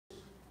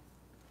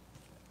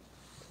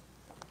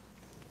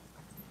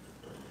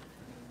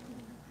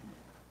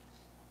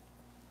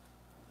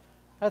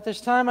At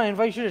this time, I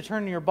invite you to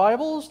turn your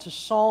Bibles to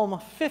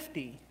Psalm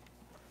 50.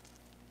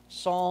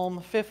 Psalm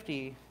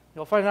 50.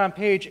 You'll find it on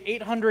page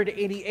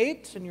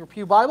 888 in your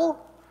Pew Bible.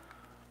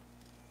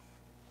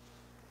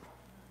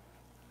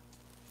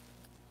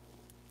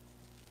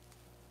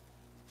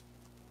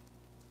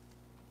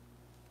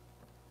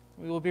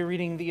 We will be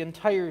reading the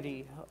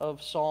entirety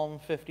of Psalm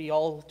 50,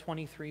 all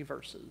 23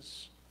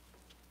 verses.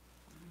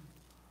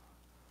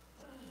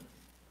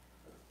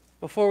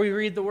 Before we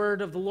read the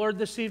word of the Lord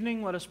this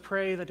evening, let us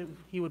pray that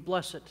He would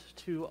bless it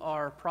to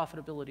our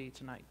profitability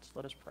tonight.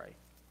 Let us pray.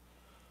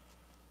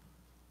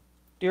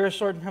 Dearest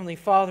Lord and Heavenly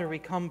Father, we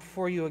come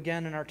before you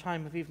again in our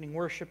time of evening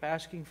worship,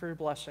 asking for your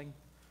blessing.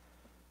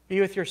 Be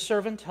with your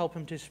servant, help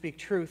him to speak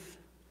truth.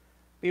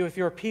 Be with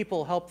your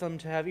people, help them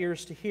to have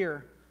ears to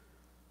hear,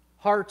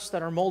 hearts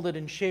that are molded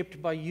and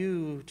shaped by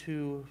you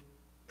to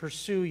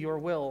pursue your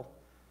will,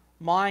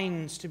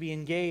 minds to be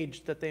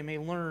engaged that they may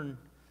learn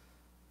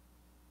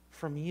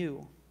from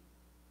you.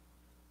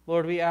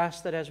 Lord, we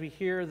ask that as we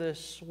hear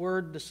this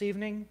word this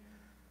evening,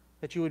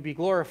 that you would be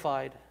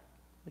glorified,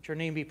 that your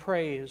name be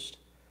praised,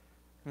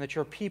 and that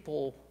your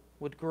people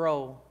would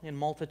grow in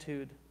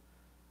multitude,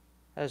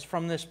 as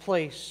from this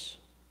place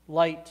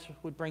light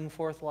would bring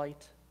forth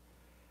light.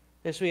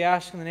 This we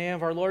ask in the name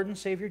of our Lord and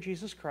Savior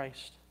Jesus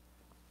Christ.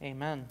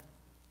 Amen.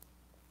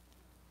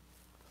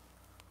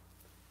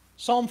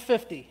 Psalm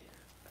 50,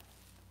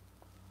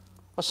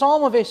 a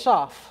psalm of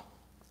Asaph.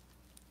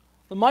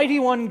 The mighty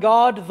one,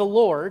 God the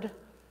Lord,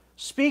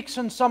 speaks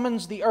and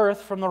summons the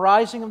earth from the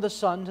rising of the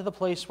sun to the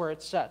place where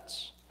it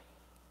sets.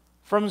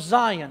 From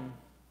Zion,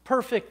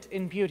 perfect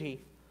in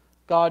beauty,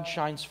 God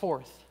shines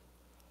forth.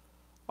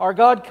 Our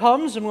God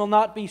comes and will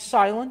not be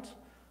silent.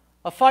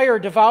 A fire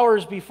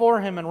devours before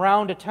him, and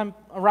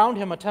around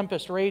him a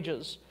tempest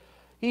rages.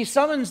 He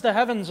summons the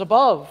heavens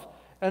above,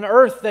 and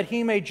earth that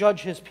he may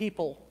judge his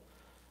people.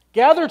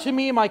 Gather to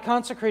me my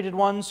consecrated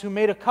ones who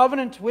made a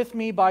covenant with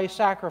me by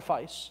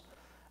sacrifice.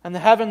 And the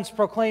heavens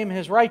proclaim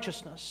his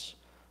righteousness,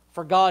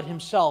 for God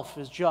himself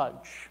is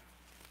judge.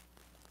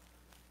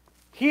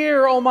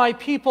 Hear, O my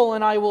people,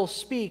 and I will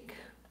speak.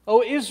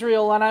 O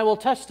Israel, and I will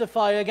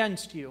testify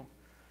against you.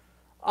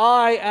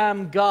 I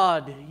am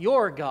God,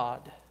 your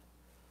God.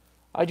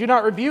 I do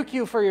not rebuke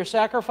you for your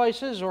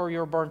sacrifices or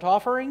your burnt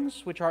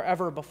offerings, which are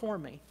ever before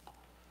me.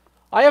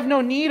 I have no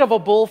need of a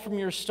bull from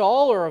your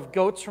stall or of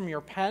goats from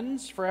your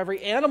pens, for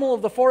every animal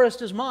of the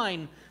forest is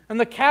mine, and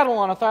the cattle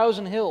on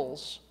 1,000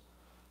 hills.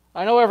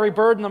 I know every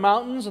bird in the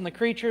mountains, and the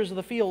creatures of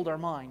the field are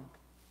mine.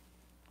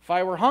 If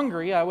I were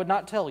hungry, I would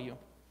not tell you.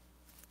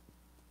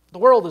 The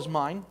world is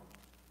mine.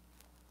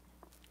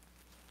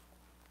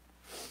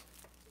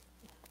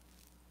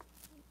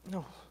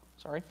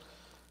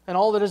 And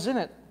all that is in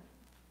it.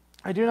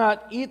 I do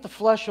not eat the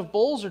flesh of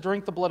bulls or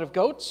drink the blood of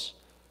goats.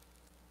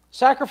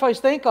 Sacrifice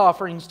thank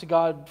offerings to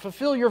God.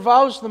 Fulfill your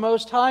vows to the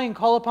Most High and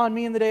call upon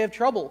me in the day of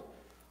trouble.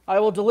 I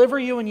will deliver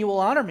you and you will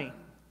honor me.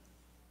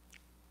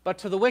 But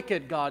to the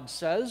wicked, God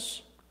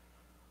says,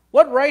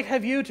 what right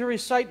have you to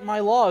recite my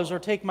laws or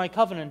take my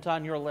covenant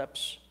on your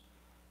lips?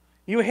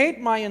 You hate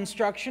my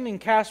instruction and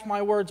cast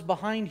my words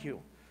behind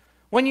you.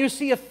 When you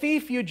see a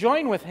thief, you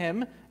join with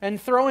him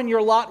and throw in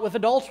your lot with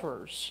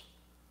adulterers.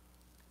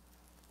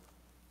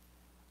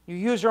 You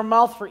use your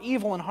mouth for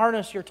evil and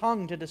harness your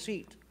tongue to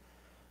deceit.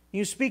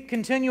 You speak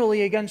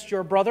continually against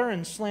your brother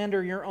and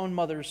slander your own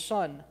mother's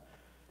son.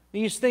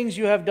 These things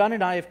you have done,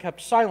 and I have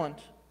kept silent.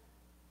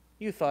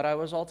 You thought I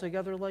was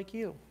altogether like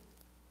you.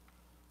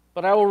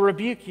 But I will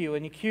rebuke you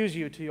and accuse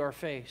you to your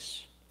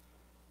face.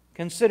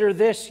 Consider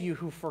this, you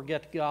who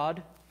forget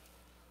God.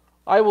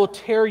 I will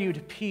tear you to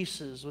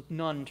pieces with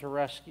none to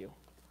rescue.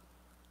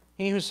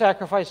 He who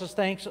sacrifices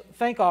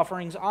thank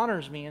offerings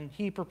honors me, and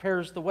he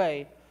prepares the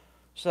way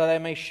so that I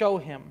may show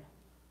him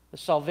the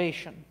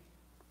salvation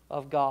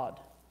of God.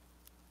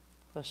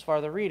 Thus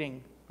far the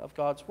reading of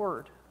God's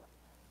Word.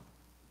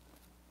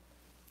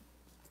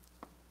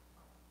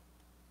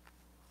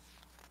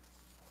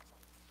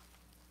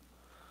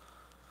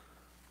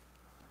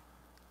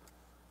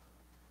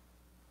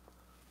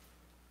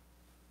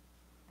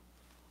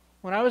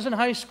 When I was in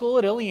high school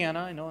at Illiana,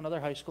 I know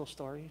another high school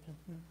story.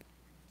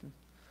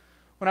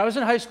 When I was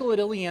in high school at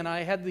Illiana,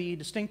 I had the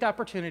distinct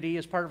opportunity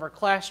as part of our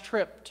class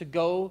trip to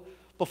go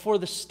before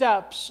the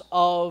steps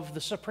of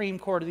the Supreme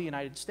Court of the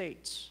United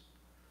States.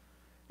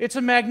 It's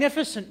a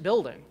magnificent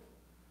building,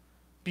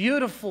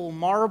 beautiful,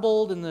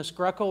 marbled in this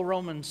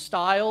Greco-Roman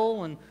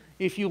style, and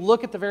if you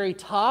look at the very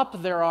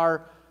top, there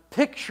are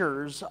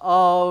pictures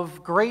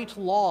of great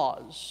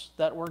laws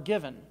that were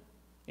given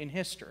in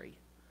history.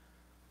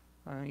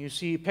 You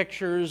see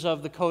pictures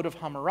of the Code of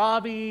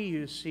Hammurabi,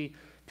 you see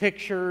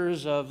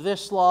pictures of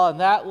this law and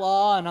that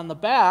law, and on the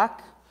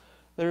back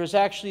there is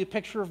actually a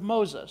picture of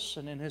Moses,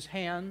 and in his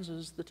hands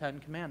is the Ten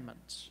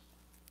Commandments.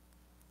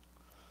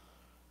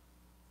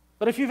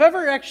 But if you've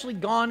ever actually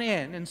gone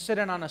in and sit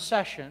in on a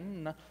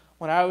session,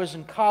 when I was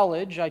in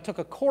college, I took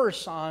a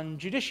course on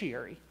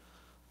judiciary.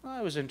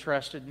 I was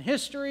interested in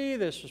history,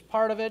 this was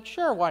part of it.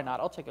 Sure, why not?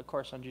 I'll take a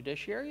course on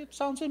judiciary, it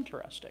sounds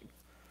interesting.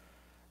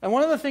 And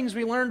one of the things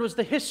we learned was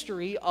the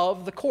history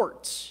of the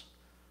courts.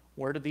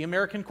 Where did the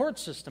American court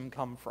system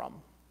come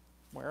from?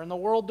 Where in the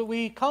world do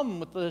we come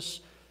with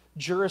this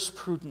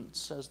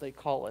jurisprudence, as they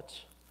call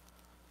it?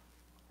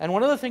 And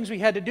one of the things we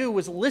had to do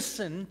was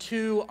listen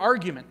to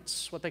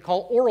arguments, what they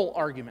call oral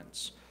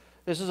arguments.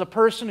 This is a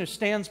person who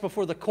stands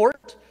before the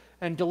court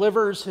and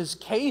delivers his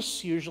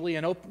case, usually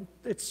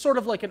it's sort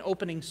of like an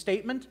opening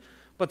statement,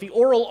 but the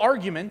oral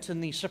argument in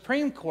the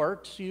Supreme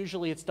Court,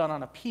 usually it's done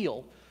on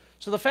appeal.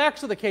 So the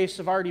facts of the case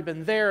have already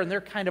been there, and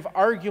they're kind of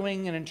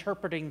arguing and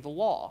interpreting the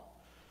law.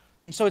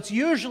 And so it's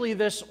usually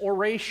this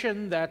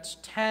oration that's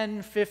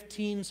 10,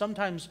 15,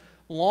 sometimes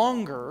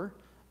longer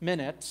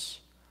minutes,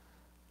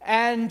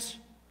 and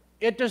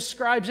it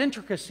describes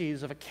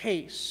intricacies of a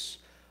case,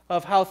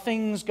 of how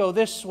things go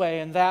this way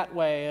and that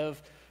way,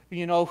 of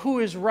who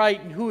is right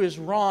and who is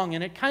wrong,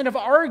 and it kind of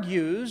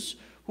argues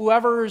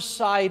whoever's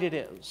side it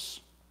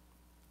is.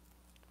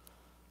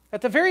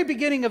 At the very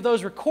beginning of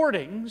those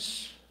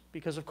recordings,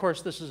 because of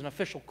course this is an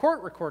official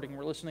court recording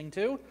we're listening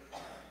to,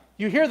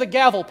 you hear the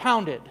gavel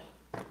pounded.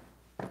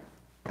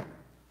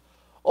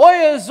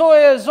 Oyez,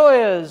 oyez,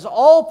 oyez!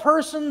 All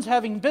persons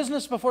having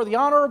business before the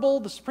Honorable,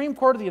 the Supreme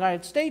Court of the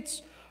United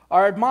States,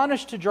 are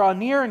admonished to draw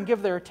near and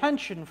give their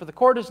attention, for the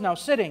court is now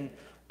sitting.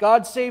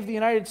 God save the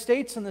United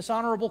States and this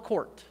honorable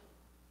court.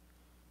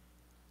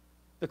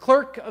 The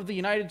clerk of the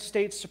United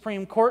States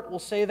Supreme Court will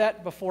say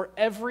that before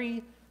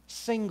every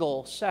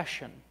single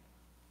session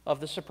of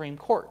the Supreme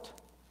Court.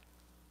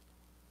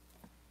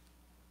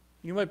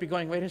 You might be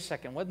going, wait a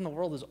second, what in the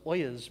world does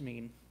oyez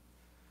mean?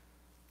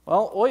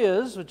 Well,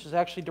 oyez, which is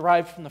actually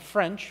derived from the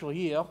French,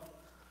 oyez,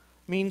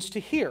 means to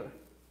hear.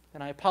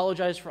 And I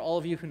apologize for all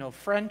of you who know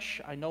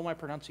French. I know my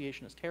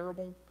pronunciation is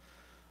terrible,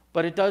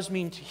 but it does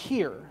mean to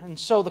hear. And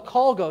so the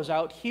call goes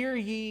out, hear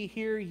ye,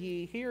 hear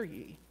ye, hear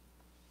ye.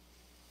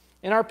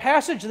 In our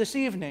passage this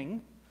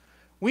evening,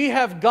 we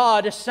have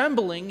God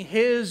assembling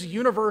His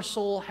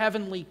universal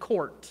heavenly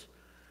court.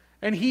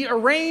 And He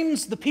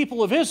arraigns the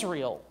people of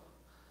Israel,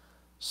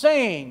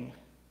 saying,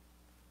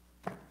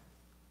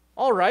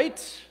 all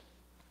right,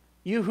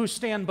 you who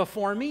stand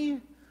before me,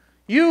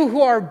 you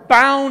who are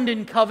bound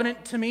in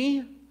covenant to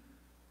me,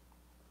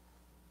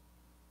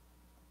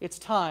 it's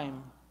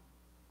time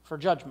for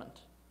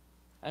judgment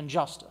and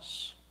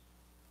justice.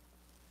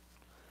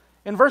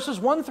 In verses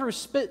 1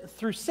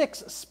 through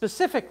 6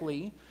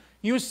 specifically,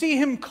 you see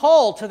Him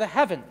call to the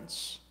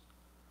heavens.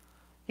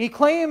 He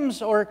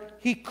claims, or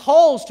He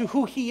calls to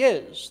who He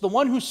is, the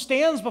one who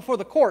stands before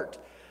the court,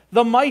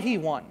 the mighty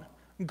one,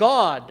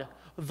 God,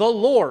 the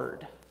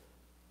Lord.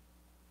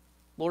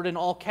 Lord in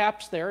all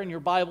caps there in your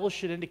Bible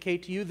should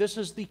indicate to you this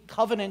is the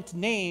covenant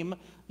name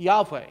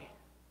Yahweh.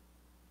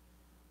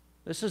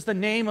 This is the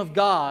name of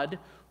God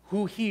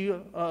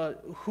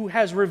who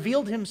has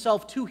revealed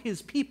Himself to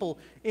His people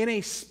in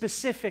a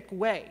specific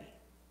way.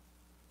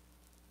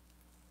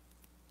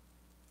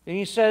 And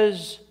He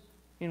says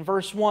in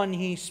verse 1,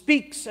 He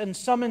speaks and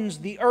summons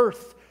the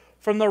earth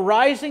from the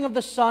rising of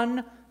the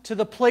sun to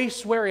the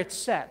place where it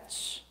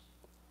sets.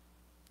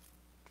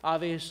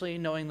 Obviously,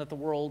 knowing that the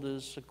world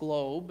is a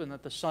globe and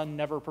that the sun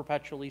never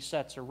perpetually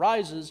sets or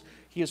rises,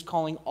 He is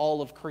calling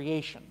all of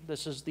creation.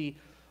 This is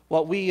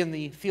what we in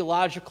the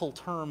theological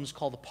terms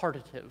call the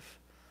partitive.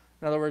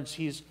 In other words,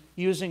 He's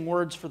using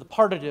words for the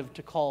partitive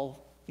to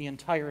call the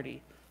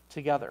entirety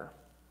together.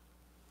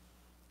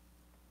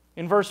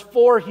 In verse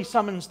 4, He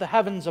summons the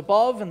heavens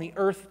above and the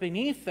earth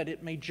beneath that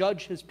it may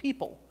judge His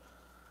people.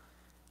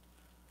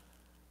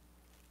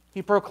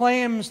 He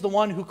proclaims the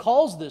one who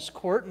calls this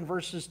court in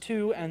verses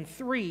 2 and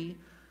 3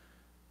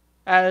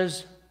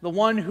 as the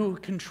one who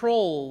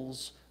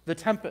controls the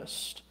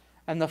tempest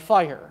and the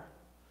fire,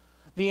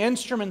 the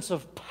instruments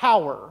of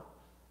power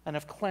and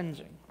of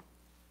cleansing.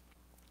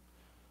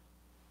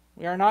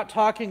 We are not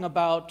talking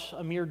about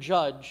a mere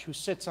judge who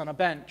sits on a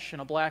bench in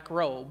a black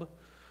robe,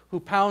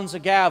 who pounds a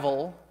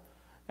gavel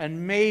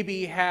and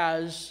maybe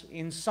has,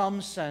 in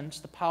some sense,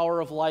 the power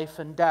of life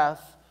and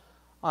death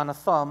on a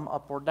thumb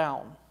up or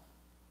down.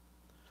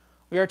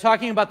 We are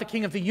talking about the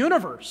King of the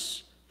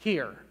universe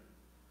here,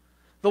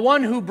 the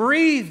one who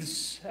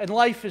breathes and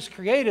life is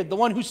created, the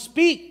one who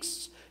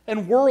speaks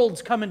and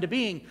worlds come into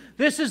being.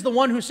 This is the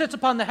one who sits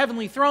upon the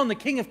heavenly throne, the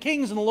King of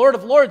kings and the Lord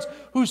of lords,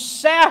 whose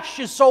sash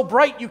is so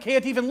bright you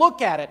can't even look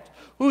at it,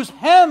 whose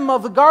hem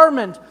of the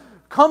garment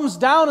comes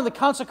down in the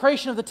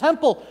consecration of the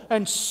temple,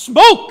 and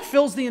smoke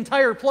fills the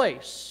entire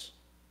place.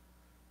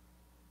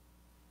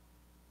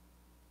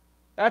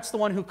 That's the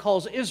one who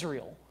calls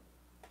Israel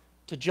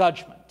to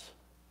judgment.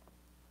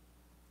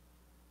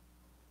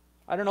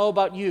 I don't know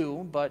about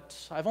you, but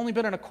I've only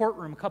been in a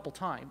courtroom a couple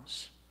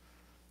times.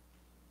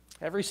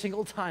 Every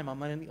single time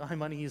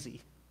I'm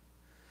uneasy.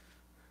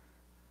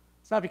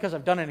 It's not because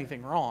I've done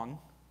anything wrong,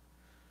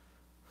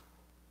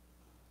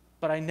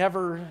 but I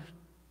never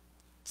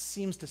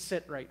seems to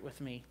sit right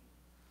with me.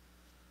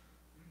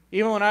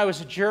 Even when I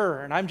was a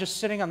juror and I'm just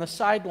sitting on the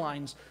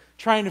sidelines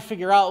trying to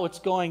figure out what's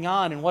going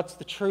on and what's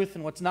the truth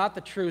and what's not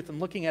the truth, and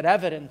looking at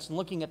evidence and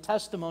looking at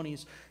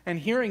testimonies and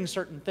hearing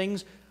certain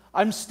things,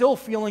 I'm still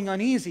feeling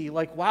uneasy,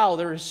 like, wow,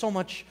 there is so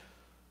much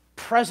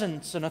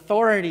presence and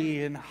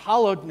authority and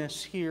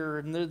hallowedness here,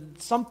 and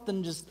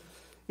something just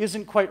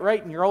isn't quite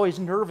right, and you're always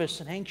nervous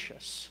and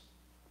anxious.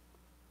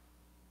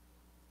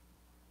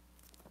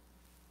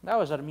 That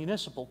was at a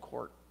municipal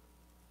court.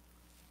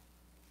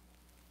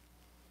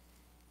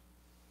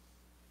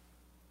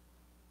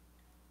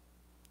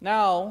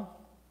 Now,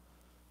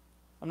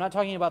 I'm not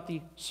talking about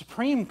the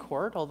Supreme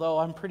Court, although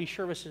I'm pretty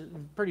sure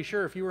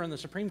if you were in the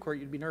Supreme Court,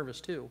 you'd be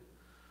nervous too.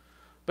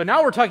 But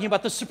now we're talking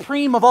about the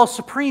supreme of all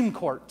supreme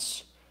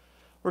courts.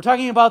 We're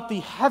talking about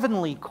the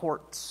heavenly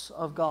courts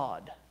of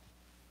God.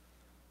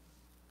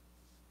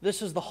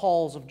 This is the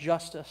halls of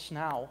justice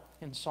now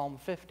in Psalm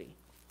 50.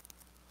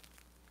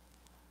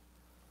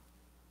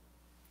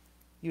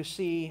 You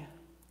see,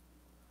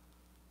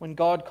 when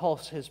God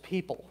calls his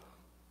people,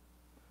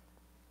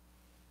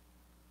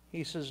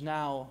 he says,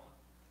 now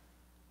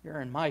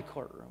you're in my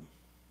courtroom.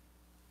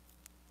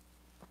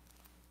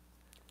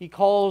 He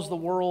calls the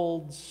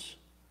world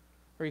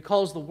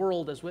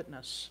as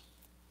witness.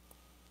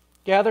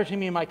 Gather to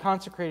me my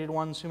consecrated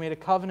ones who made a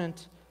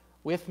covenant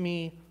with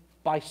me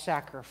by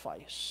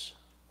sacrifice.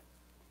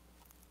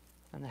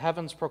 And the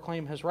heavens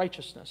proclaim his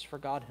righteousness, for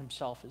God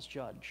himself is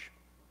judge.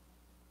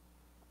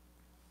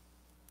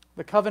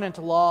 The covenant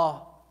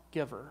law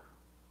giver,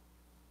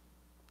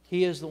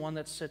 he is the one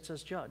that sits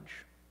as judge.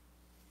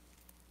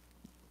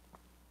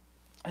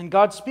 And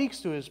God speaks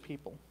to his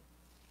people.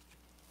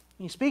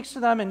 He speaks to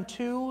them in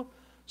two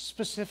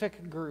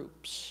specific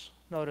groups.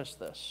 Notice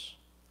this.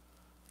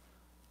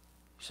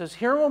 He says,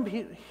 Hear,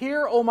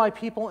 O my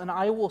people, and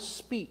I will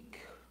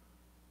speak.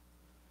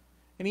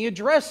 And he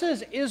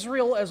addresses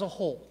Israel as a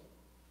whole.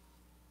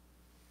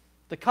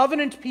 The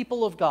covenant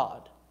people of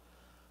God.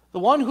 The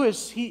one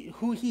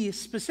who he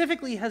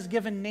specifically has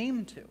given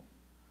name to.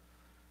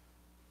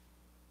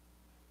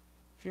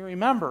 If you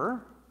remember,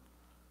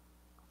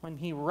 when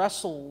he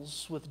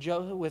wrestles with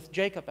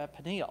Jacob at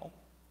Peniel,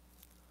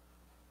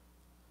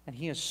 and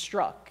he is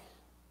struck,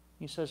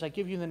 he says, I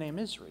give you the name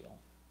Israel.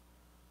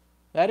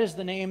 That is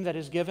the name that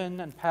is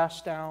given and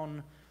passed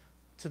down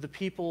to the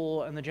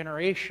people and the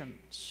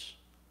generations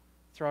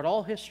throughout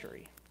all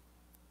history.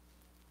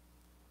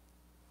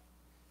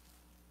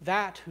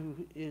 That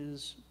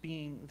is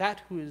the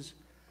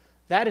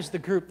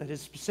group that is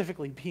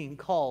specifically being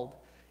called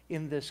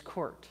in this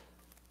court.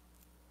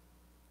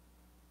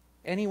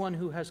 Anyone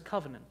who has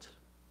covenant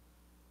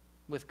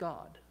with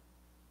God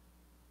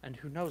and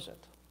who knows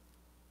it.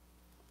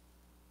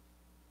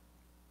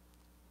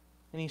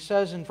 And he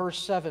says in verse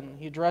 7,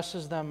 he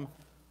addresses them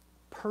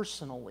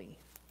personally.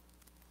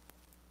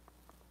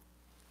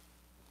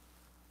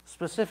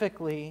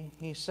 Specifically,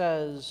 he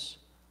says,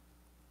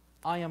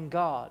 I am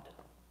God,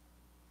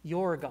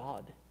 your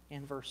God,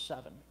 in verse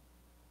 7.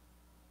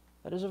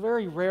 That is a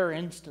very rare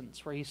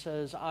instance where he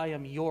says, I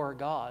am your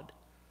God.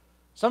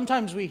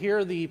 Sometimes we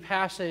hear the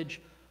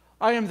passage,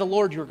 I am the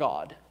Lord your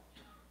God.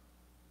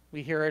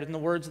 We hear it in the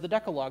words of the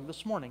Decalogue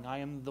this morning. I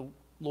am the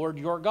Lord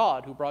your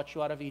God who brought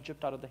you out of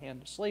Egypt, out of the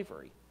hand of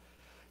slavery.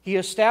 He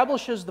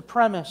establishes the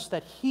premise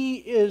that he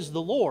is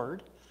the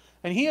Lord,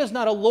 and he is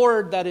not a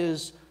Lord that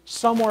is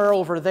somewhere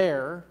over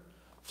there,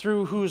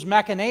 through whose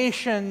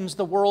machinations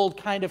the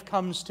world kind of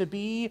comes to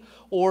be,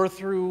 or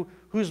through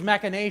whose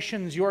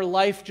machinations your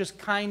life just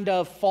kind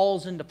of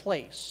falls into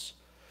place.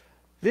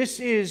 This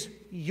is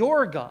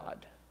your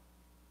God,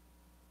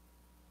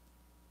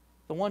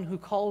 the one who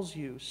calls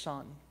you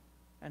son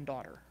and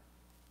daughter,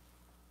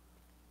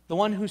 the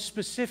one who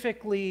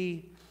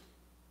specifically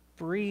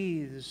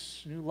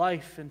breathes new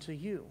life into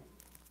you.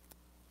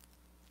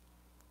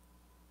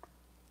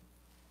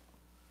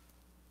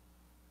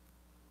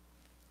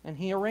 And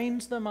he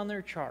arraigns them on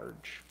their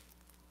charge.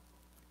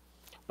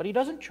 But he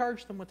doesn't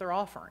charge them with their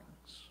offerings.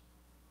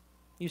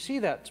 You see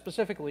that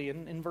specifically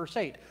in verse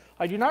 8.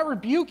 I do not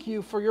rebuke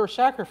you for your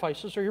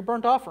sacrifices or your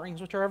burnt offerings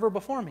which are ever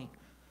before me.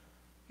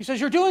 He says,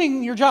 you're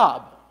doing your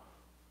job.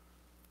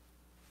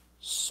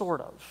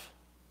 Sort of.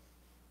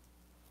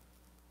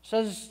 He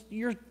says,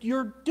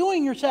 you're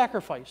doing your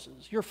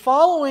sacrifices. You're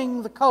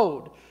following the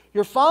code.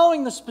 You're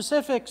following the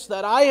specifics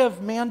that I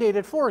have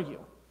mandated for you.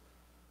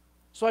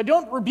 So I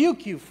don't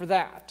rebuke you for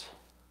that.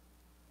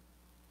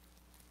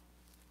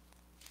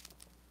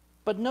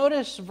 But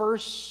notice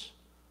verse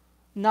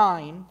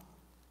 9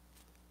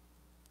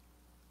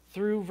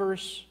 through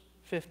verse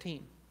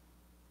 15.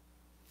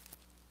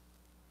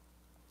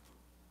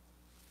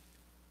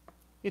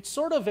 It's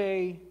sort of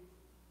a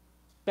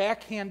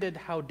backhanded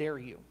how dare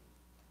you.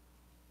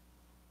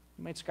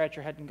 You might scratch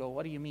your head and go,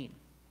 what do you mean?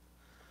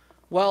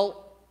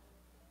 Well,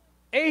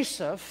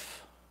 Asaph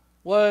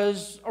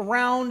was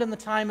around in the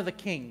time of the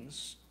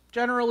kings.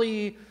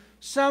 Generally,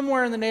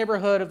 somewhere in the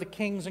neighborhood of the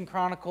Kings and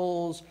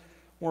Chronicles.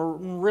 We're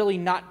really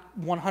not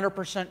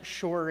 100%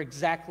 sure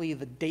exactly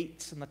the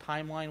dates and the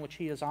timeline which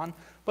he is on.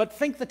 But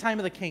think the time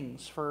of the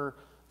kings for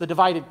the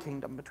divided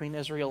kingdom between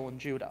Israel and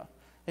Judah.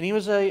 And he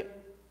was a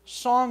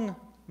song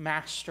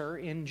master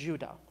in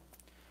Judah.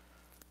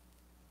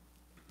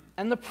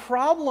 And the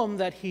problem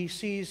that he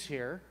sees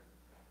here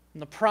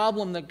and the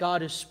problem that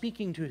God is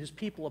speaking to his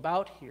people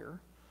about here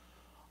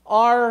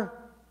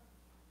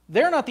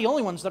they're not the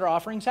only ones that are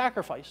offering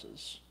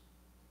sacrifices.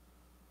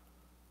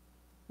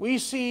 We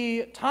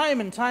see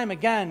time and time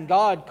again,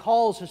 God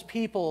calls his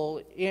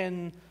people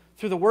in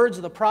through the words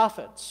of the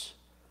prophets.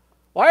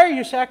 Why are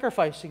you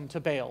sacrificing to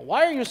Baal?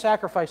 Why are you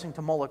sacrificing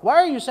to Moloch? Why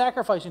are you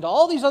sacrificing to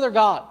all these other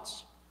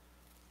gods?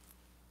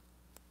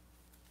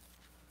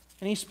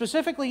 And he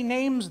specifically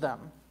names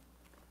them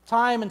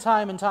time and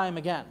time and time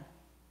again.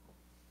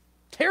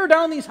 Tear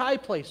down these high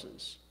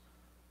places.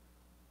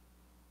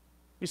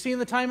 You see in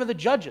the time of the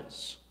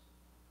judges,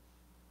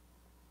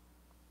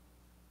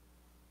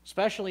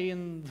 especially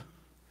in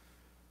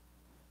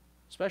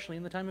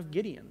the time of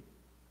Gideon,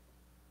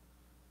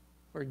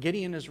 where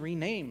Gideon is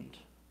renamed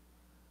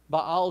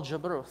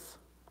Baal-Jabruth,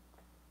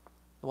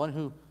 the one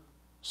who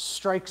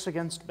strikes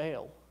against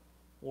Baal,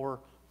 or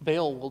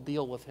Baal will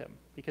deal with him,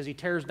 because he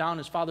tears down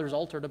his father's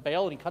altar to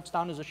Baal and he cuts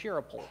down his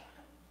Asherah pole.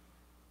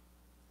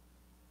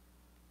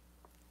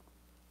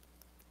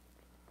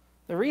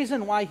 The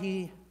reason why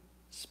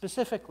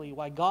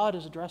why God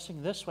is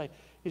addressing this way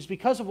is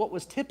because of what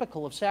was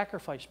typical of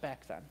sacrifice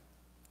back then.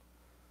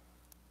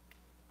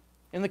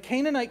 In the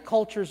Canaanite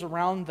cultures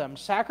around them,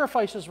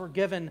 sacrifices were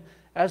given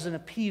as an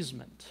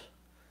appeasement,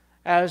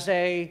 as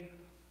I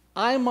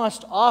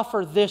must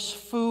offer this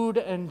food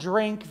and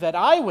drink that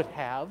I would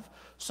have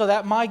so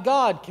that my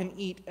God can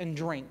eat and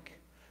drink.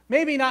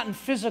 Maybe not in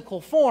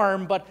physical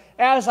form, but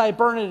as I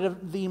burn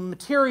it, the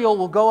material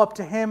will go up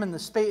to him in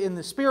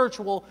the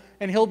spiritual,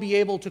 and he'll be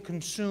able to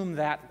consume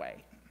that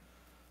way.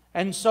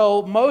 And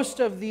so most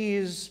of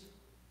these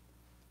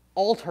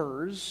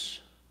altars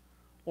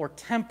or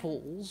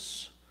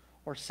temples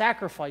or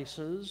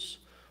sacrifices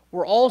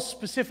were all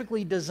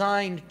specifically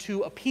designed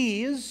to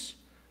appease,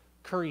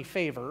 curry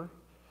favor,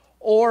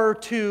 or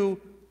to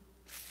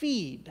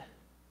feed,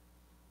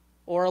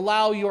 or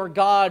allow your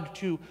God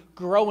to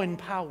grow in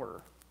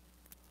power.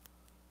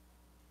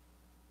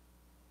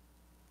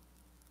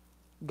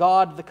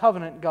 God, the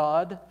covenant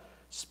God,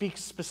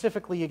 speaks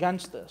specifically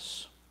against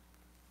this.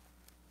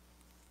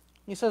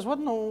 He says,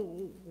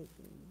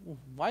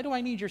 why do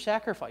I need your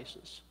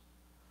sacrifices?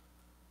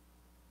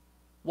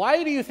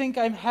 Why do you think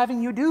I'm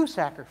having you do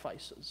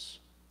sacrifices?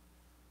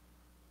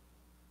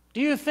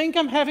 Do you think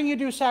I'm having you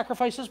do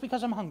sacrifices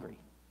because I'm hungry?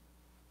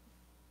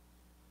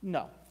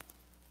 No.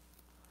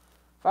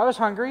 If I was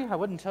hungry, I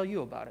wouldn't tell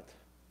you about it.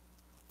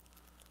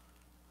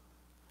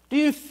 Do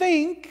you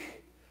think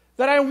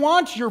that I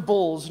want your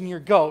bulls and your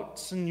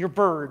goats and your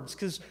birds?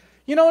 Because,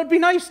 it'd be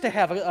nice to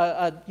have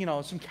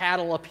some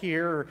cattle up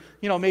here,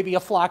 or, maybe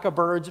a flock of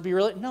birds. It'd be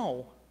really,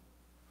 no.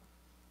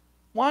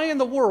 Why in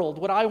the world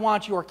would I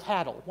want your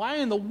cattle? Why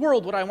in the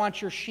world would I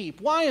want your sheep?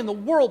 Why in the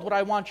world would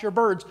I want your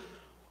birds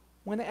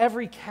when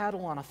every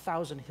cattle on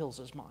 1,000 hills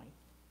is mine?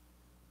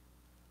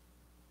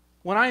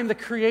 When I am the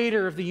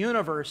creator of the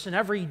universe, and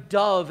every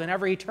dove and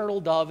every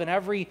turtle dove and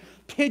every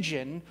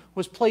pigeon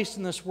was placed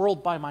in this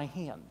world by my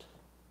hand.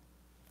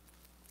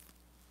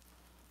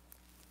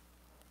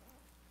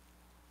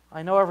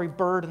 I know every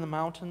bird in the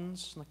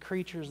mountains and the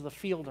creatures of the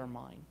field are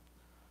mine,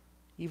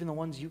 even the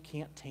ones you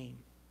can't tame.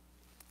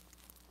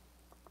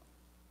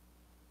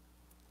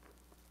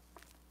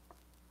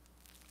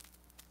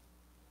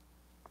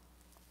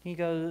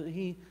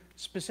 He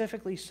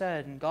specifically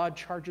said, and God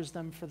charges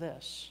them for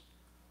this,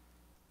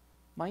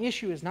 my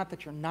issue is not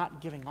that you're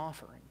not giving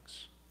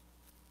offerings.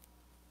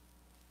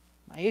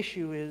 My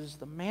issue is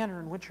the manner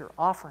in which your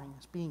offering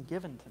is being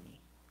given to me.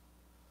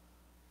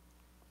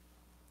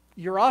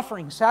 You're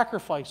offering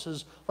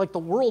sacrifices like the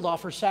world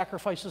offers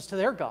sacrifices to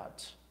their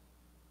gods.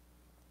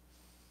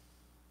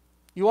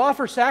 You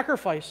offer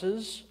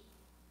sacrifices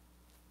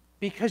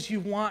because you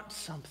want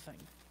something.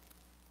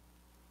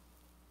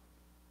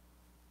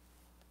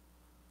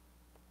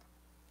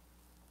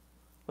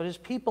 But his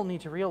people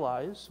need to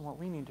realize, and what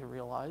we need to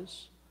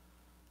realize,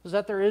 is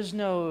that there is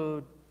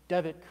no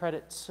debit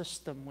credit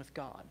system with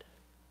God.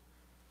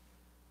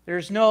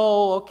 There's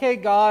no, okay,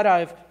 God,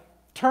 I've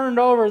turned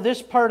over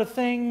this part of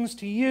things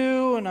to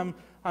you, and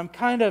I'm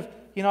kind of,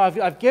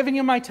 I've given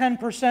you my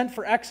 10%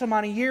 for X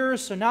amount of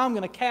years, so now I'm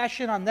going to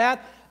cash in on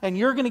that, and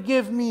you're going to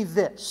give me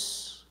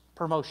this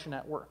promotion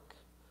at work,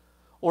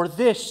 or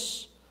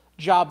this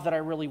job that I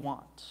really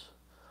want,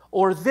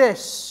 or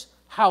this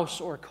house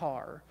or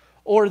car,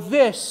 or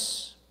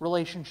this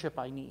relationship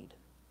I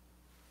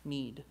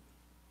need.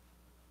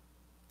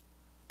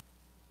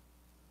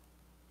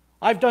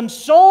 I've done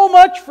so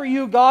much for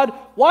you, God.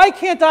 Why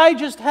can't I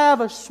just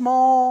have a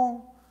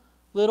small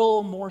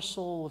little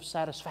morsel of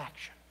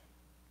satisfaction?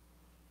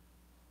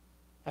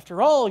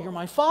 After all, you're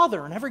my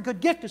Father, and every good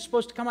gift is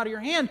supposed to come out of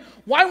your hand.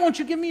 Why won't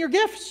you give me your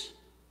gifts?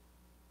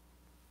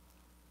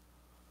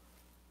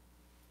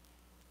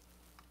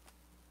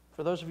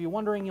 For those of you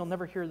wondering, you'll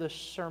never hear this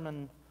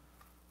sermon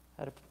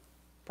at a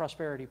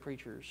prosperity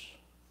preacher's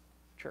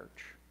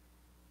church.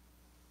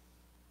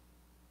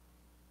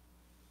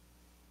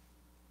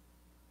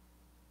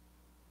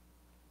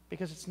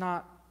 Because it's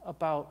not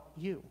about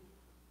you.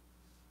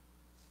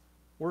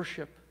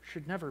 Worship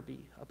should never be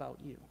about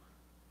you.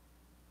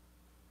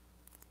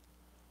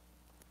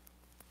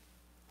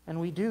 And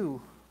we do,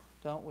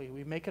 don't we?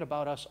 We make it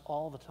about us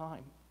all the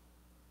time.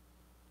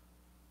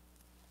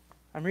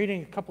 I'm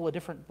reading a couple of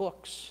different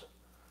books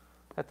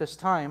at this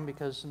time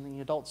because in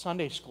the adult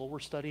Sunday school we're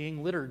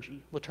studying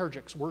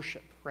liturgics,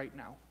 worship right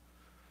now.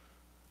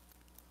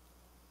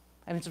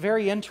 And it's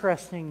very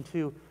interesting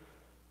to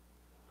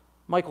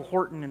Michael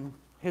Horton in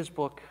his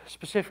book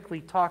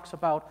specifically talks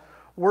about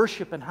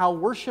worship and how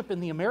worship in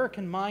the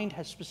American mind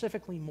has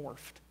specifically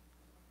morphed.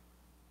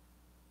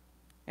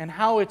 And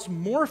how it's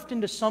morphed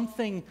into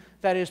something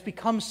that has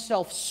become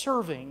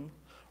self-serving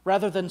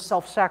rather than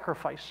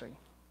self-sacrificing.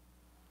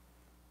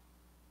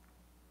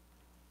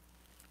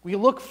 We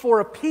look for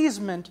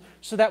appeasement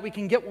so that we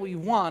can get what we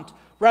want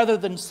rather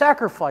than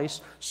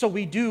sacrifice so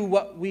we do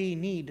what we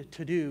need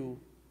to do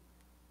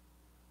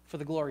for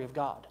the glory of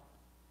God.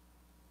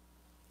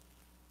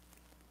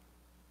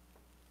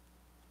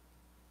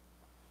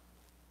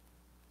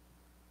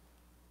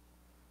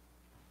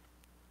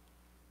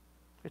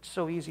 It's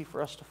so easy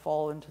for us to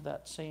fall into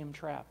that same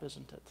trap,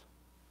 isn't it?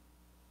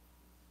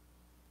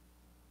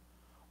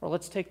 Or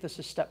let's take this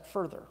a step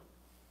further.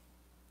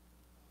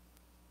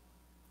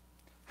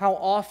 How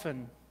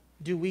often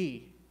do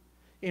we,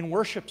 in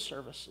worship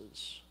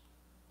services,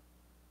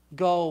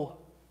 go,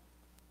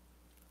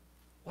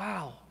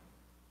 wow,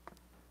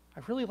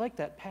 I really like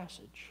that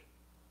passage.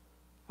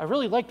 I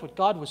really liked what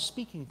God was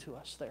speaking to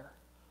us there.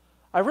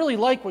 I really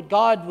like what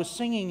God was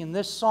singing in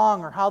this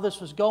song or how this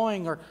was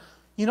going, or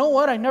you know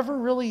what, I never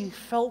really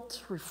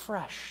felt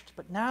refreshed.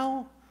 But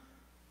now,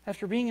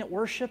 after being at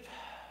worship,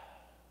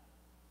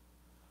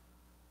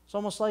 it's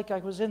almost like I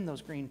was in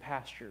those green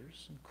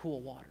pastures and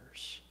cool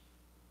waters.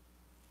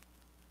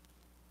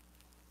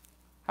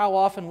 How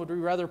often would we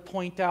rather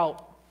point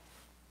out,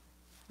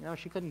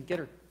 she couldn't get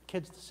her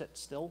kids to sit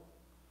still.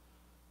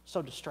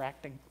 So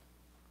distracting.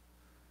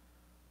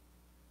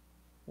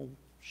 Well,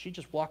 she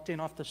just walked in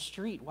off the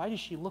street. Why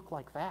does she look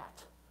like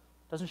that?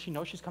 Doesn't she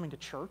know she's coming to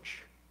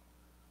church?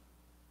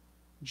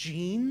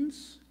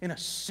 Jeans in a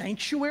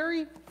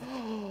sanctuary?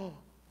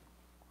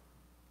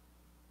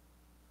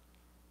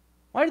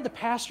 Why did the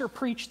pastor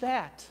preach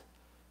that?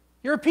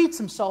 He repeats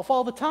himself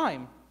all the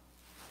time.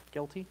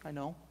 Guilty, I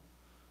know.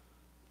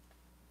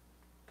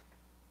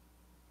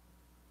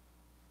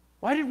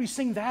 Why did we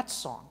sing that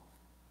song?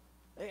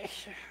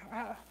 It's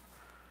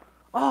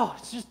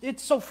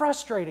so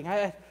frustrating.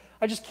 I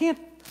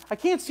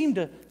can't seem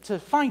to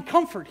find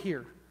comfort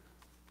here.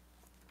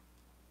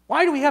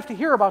 Why do we have to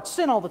hear about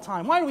sin all the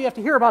time? Why do we have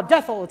to hear about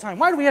death all the time?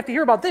 Why do we have to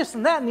hear about this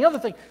and that and the other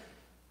thing?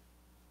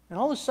 And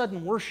all of a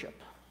sudden, worship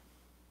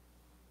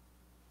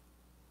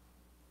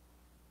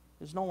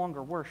is no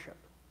longer worship.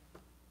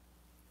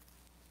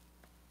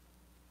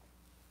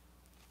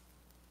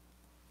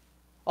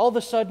 All of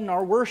a sudden,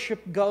 our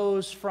worship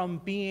goes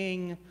from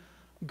being,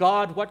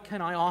 God, what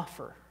can I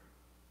offer?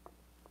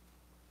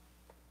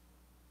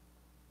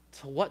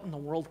 To what in the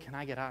world can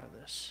I get out of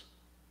this?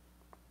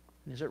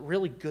 And is it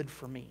really good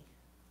for me?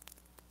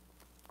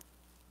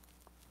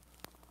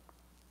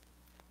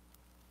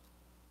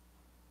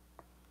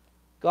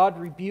 God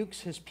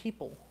rebukes His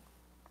people,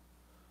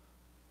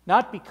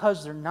 not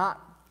because they're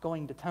not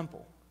going to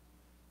temple,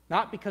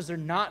 not because they're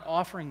not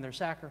offering their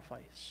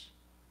sacrifice.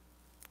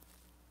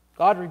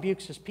 God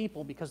rebukes His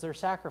people because their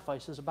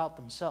sacrifice is about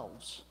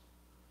themselves.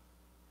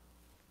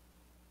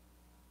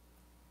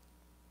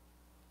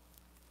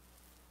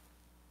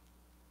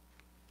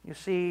 You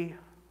see,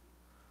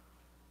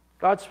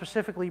 God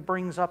specifically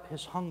brings up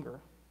His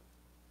hunger,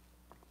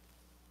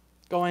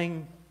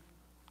 going,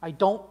 I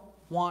don't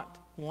want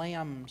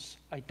lambs.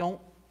 I don't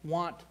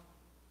want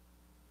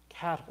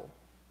cattle.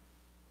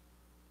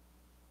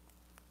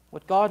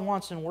 What God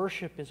wants in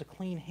worship is a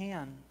clean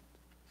hand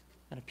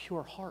and a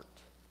pure heart.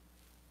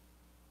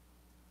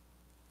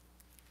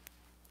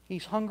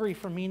 He's hungry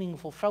for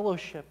meaningful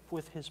fellowship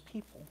with His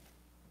people.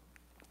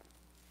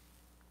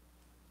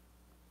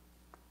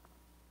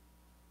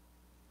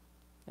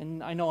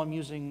 And I know I'm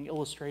using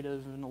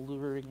illustrative and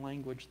alluring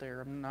language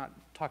there. I'm not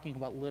talking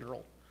about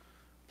literal.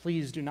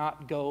 Please do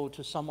not go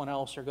to someone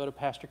else or go to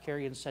Pastor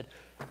Carey and said,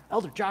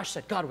 Elder Josh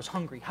said God was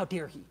hungry. How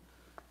dare he?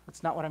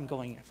 That's not what I'm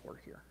going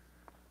for here.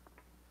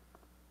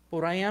 But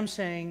what I am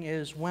saying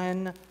is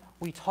when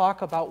we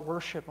talk about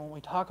worship, and when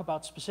we talk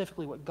about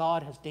specifically what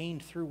God has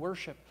deigned through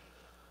worship,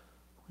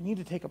 we need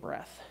to take a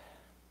breath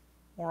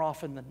more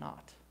often than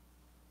not.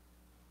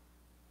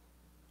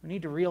 We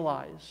need to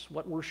realize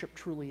what worship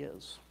truly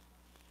is.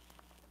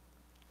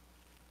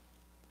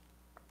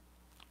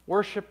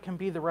 Worship can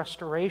be the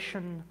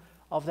restoration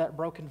of that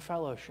broken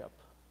fellowship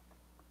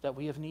that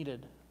we have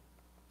needed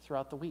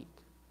throughout the week.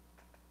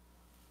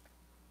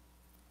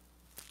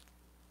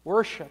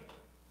 Worship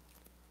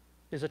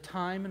is a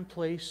time and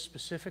place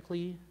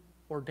specifically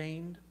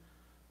ordained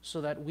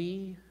so that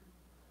we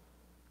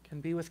can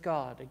be with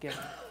God again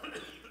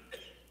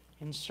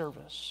in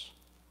service.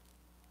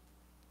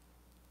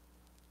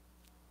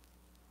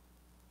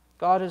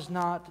 God is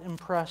not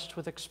impressed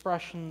with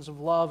expressions of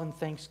love and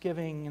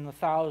thanksgiving in the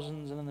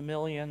thousands and in the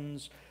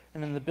millions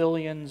and in the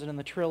billions and in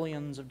the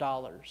trillions of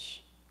dollars.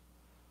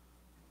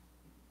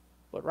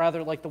 but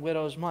rather like the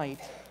widow's mite.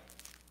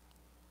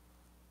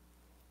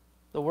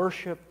 The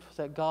worship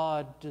that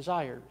God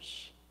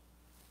desires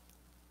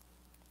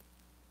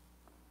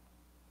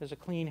is a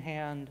clean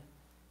hand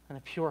and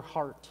a pure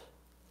heart,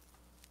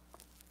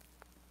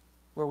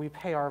 where we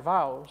pay our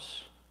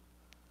vows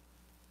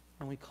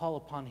and we call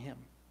upon Him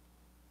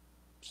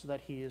so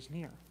that He is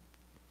near.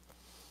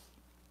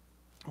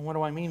 And what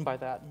do I mean by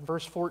that? In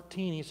verse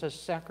 14, he says,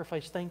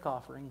 sacrifice thank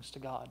offerings to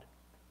God.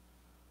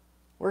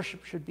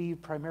 Worship should be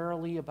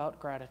primarily about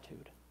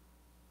gratitude.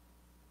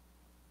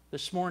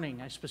 This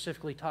morning, I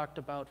specifically talked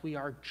about we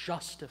are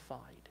justified.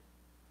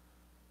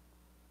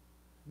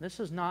 This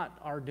is not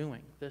our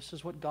doing. This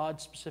is what God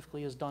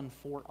specifically has done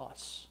for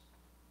us.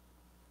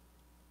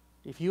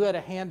 If you had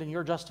a hand in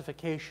your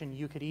justification,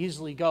 you could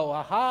easily go,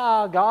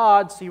 aha,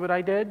 God, see what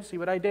I did? See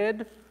what I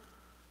did?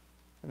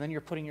 And then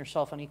you're putting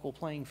yourself on equal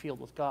playing field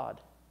with God.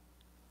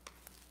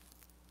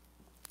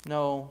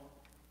 No.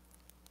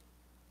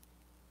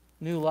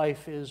 New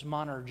life is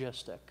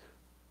monergistic.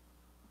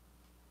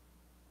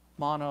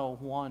 Mono,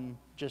 one,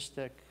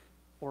 gistic,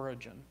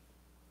 origin.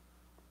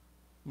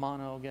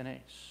 Monogenes,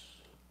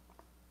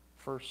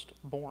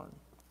 firstborn.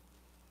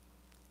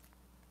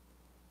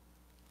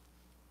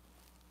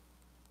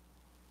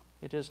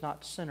 It is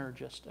not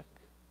synergistic.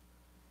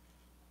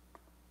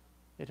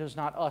 It is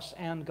not us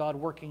and God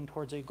working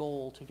towards a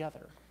goal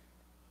together.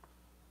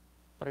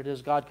 But it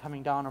is God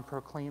coming down and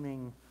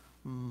proclaiming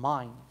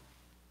mine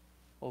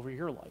over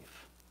your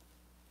life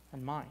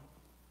and mine.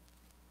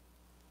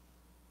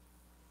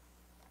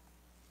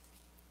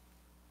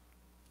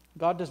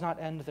 God does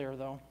not end there,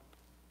 though.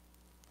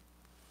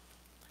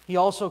 He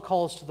also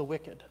calls to the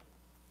wicked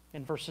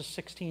in verses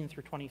 16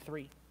 through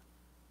 23. I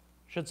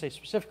should say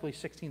specifically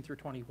 16 through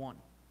 21.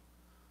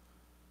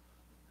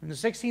 In the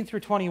 16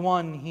 through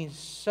 21, he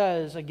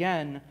says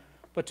again,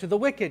 but to the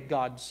wicked,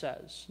 God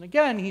says. And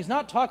again, he's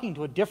not talking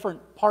to a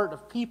different part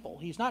of people.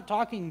 He's not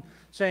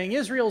saying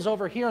Israel's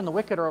over here and the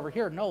wicked are over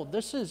here. No,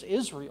 this is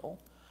Israel.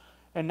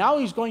 And now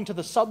he's going to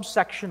the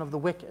subsection of the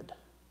wicked.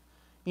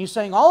 He's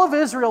saying, all of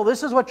Israel,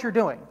 this is what you're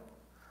doing.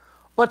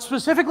 But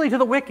specifically to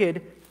the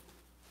wicked,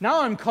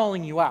 now I'm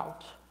calling you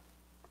out.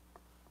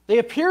 They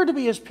appear to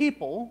be his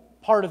people,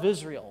 part of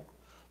Israel.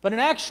 But in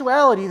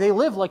actuality, they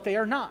live like they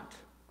are not.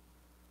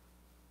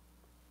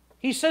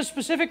 He says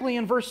specifically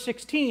in verse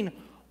 16,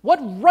 what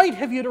right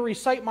have you to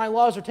recite my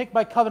laws or take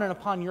my covenant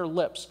upon your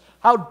lips?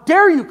 How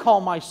dare you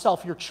call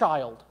myself your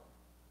child?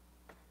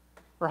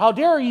 Or how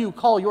dare you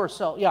call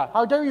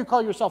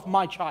yourself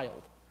my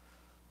child?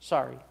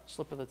 Sorry,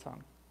 slip of the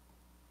tongue.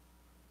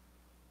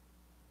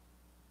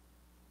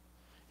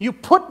 You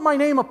put my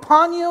name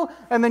upon you,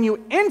 and then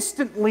you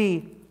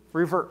instantly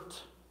revert.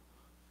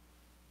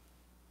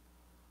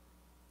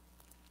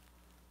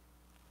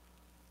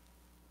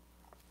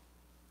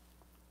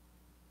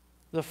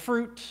 The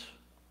fruit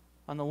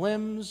on the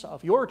limbs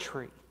of your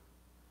tree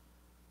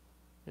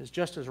is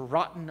just as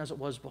rotten as it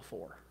was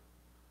before.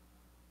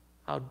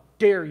 How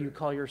dare you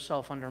call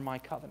yourself under my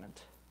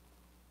covenant?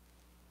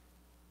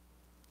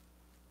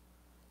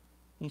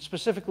 He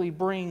specifically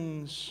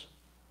brings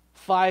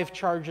 5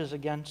 charges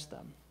against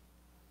them.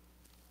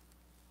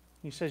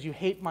 He says, you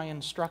hate my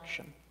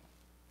instruction.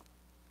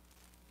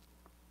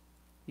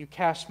 You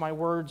cast my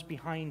words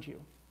behind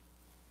you.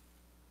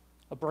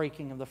 A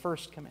breaking of the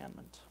first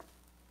commandment.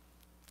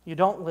 You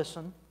don't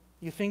listen.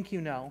 You think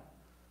you know,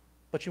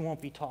 but you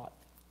won't be taught.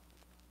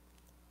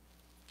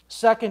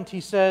 Second, he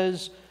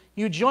says,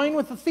 you join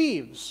with the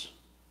thieves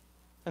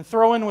and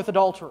throw in with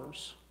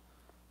adulterers.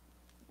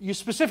 You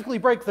specifically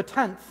break the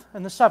 10th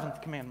and the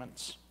 7th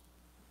commandments.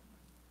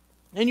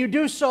 And you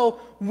do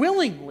so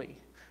willingly.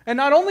 And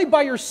not only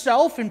by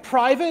yourself in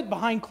private,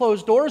 behind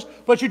closed doors,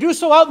 but you do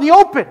so out in the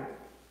open.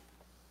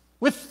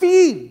 With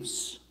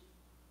thieves.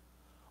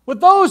 With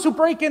those who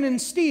break in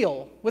and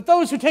steal. With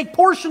those who take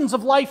portions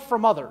of life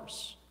from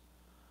others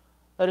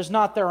that is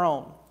not their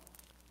own.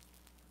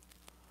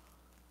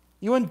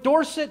 You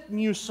endorse it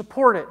and you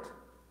support it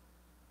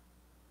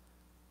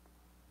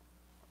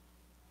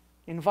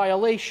in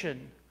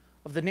violation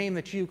of the name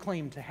that you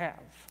claim to have.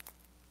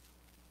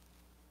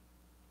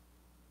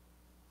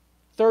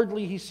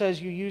 Thirdly, he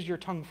says you use your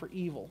tongue for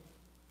evil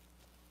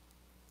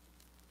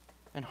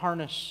and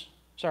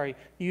you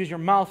use your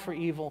mouth for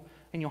evil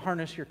and you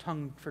harness your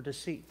tongue for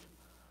deceit.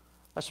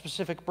 A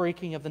specific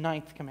breaking of the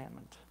 9th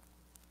commandment.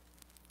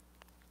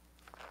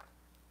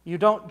 You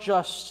don't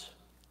just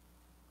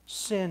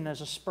sin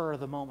as a spur of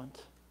the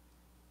moment.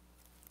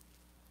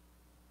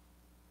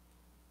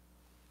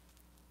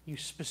 You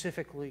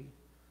specifically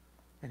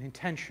and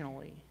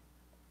intentionally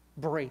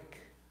break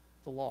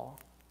the law.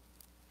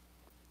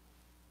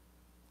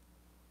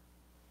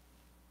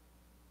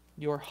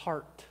 Your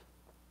heart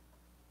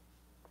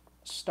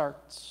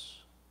starts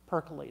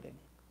percolating.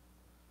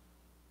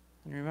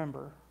 And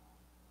remember,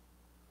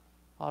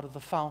 out of the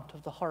fount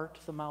of the heart,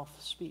 the mouth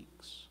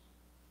speaks.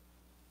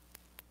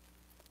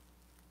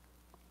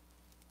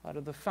 Out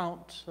of the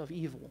fount of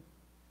evil,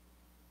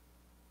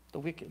 the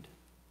wicked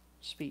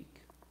speak.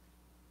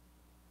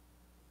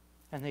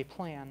 And they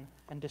plan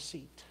and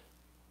deceit.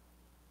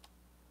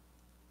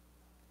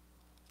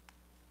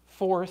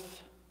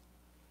 Fourth,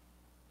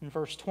 in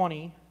verse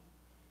 20,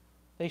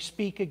 they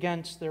speak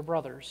against their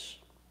brothers.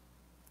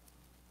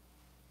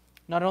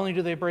 Not only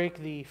do they break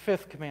the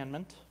fifth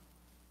commandment,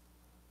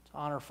 to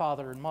honor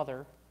father and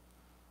mother,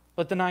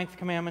 but the ninth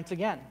commandment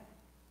again.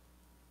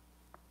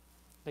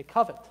 They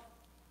covet.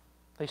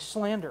 They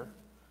slander.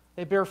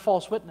 They bear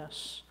false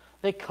witness.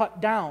 They cut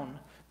down.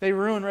 They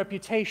ruin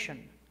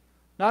reputation,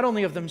 not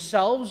only of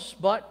themselves,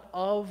 but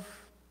of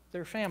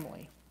their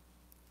family.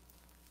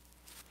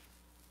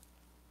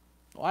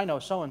 Well, I know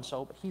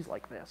so-and-so, but he's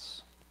like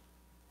this.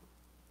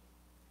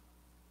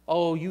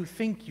 Oh, you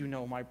think you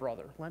know my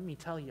brother. Let me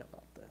tell you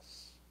about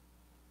this.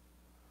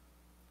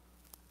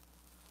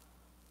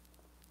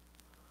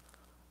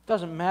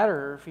 Doesn't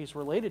matter if he's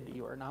related to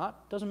you or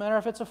not. Doesn't matter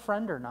if it's a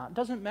friend or not.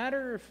 Doesn't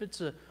matter if it's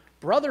a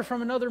brother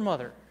from another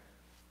mother.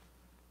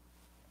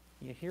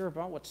 You hear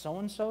about what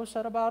so-and-so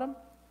said about him?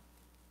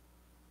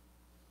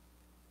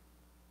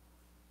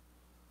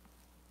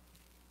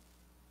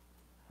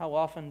 How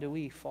often do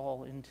we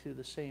fall into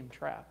the same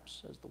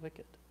traps as the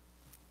wicked?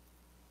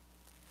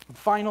 And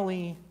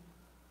finally,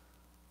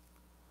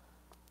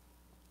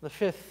 the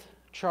fifth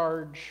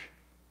charge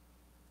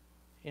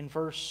in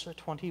verse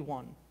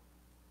 21.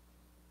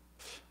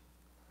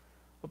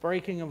 A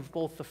breaking of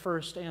both the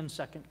first and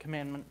second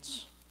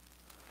commandments.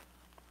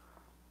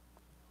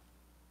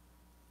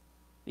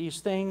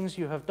 These things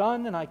you have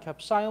done, and I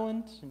kept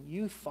silent, and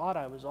you thought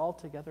I was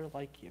altogether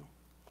like you.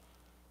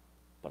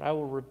 But I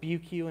will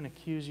rebuke you and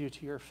accuse you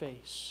to your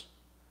face.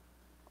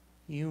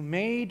 You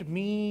made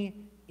me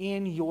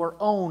in your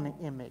own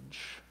image,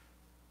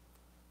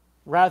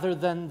 rather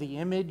than the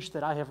image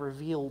that I have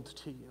revealed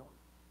to you.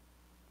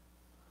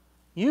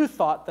 You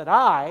thought that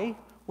I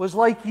was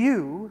like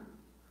you,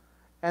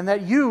 and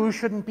that you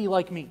shouldn't be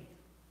like me.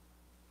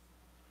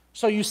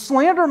 So you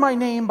slander my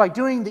name by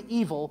doing the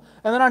evil,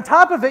 and then on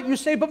top of it you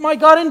say, but my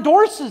God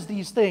endorses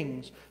these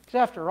things. Because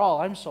after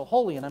all, I'm so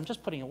holy and I'm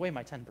just putting away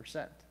my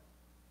 10%.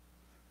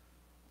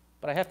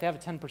 But I have to have a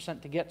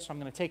 10% to get, so I'm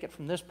going to take it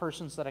from this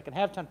person so that I can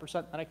have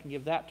 10%, and I can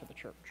give that to the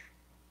church.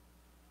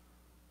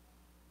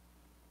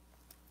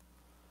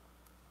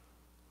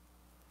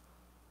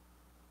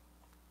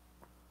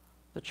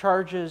 The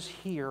charges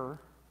here,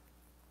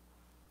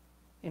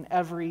 in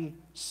every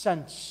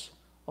sense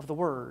of the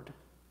word,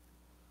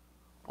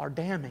 are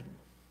damning.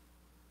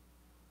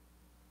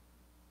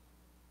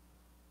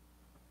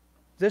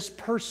 This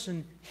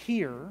person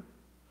here,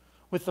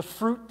 with the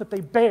fruit that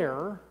they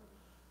bear,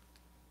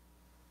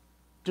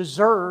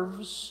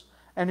 deserves,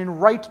 and in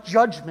right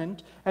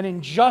judgment and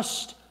in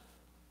just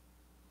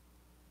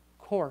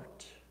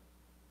court,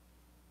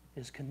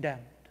 is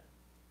condemned.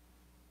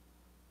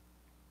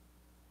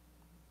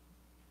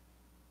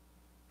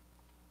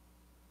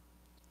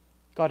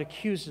 God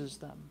accuses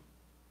them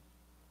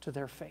to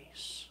their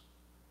face.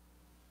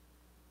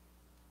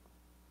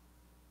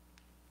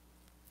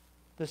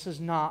 This is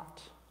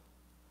not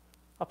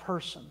a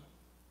person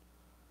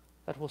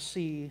that will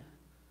see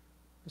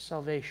the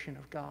salvation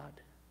of God.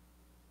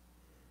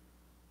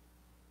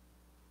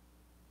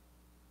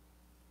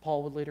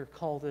 Paul would later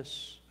call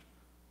this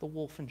the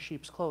wolf in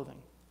sheep's clothing.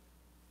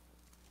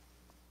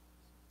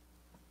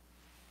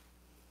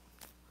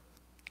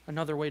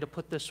 Another way to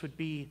put this would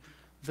be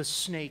the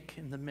snake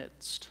in the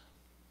midst.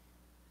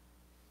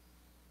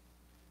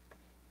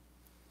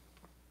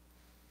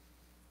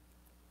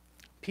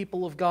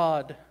 People of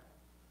God,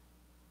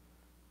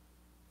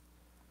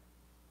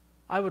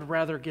 I would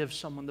rather give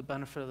someone the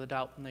benefit of the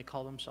doubt when they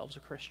call themselves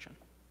a Christian.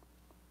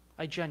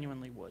 I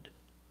genuinely would.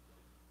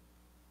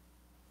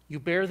 You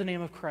bear the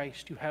name of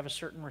Christ, you have a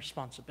certain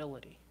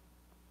responsibility.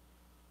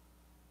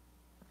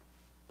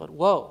 But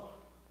woe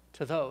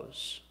to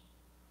those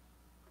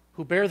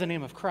who bear the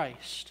name of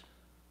Christ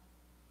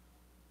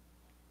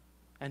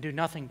and do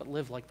nothing but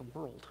live like the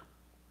world.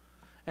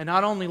 And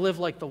not only live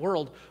like the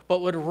world,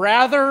 but would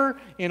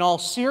rather, in all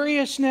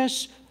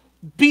seriousness,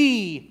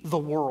 be the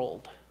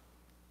world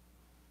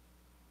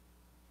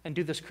and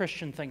do this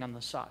Christian thing on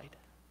the side.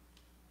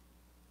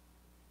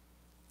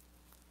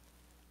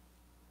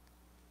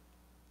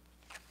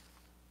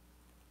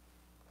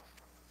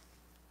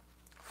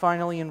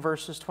 Finally, in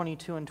verses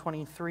 22 and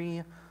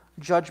 23,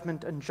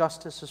 judgment and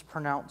justice is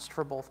pronounced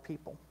for both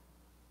people.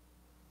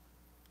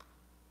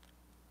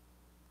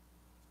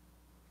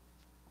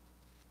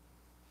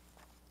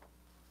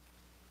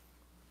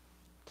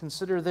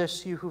 Consider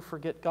this, you who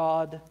forget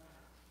God,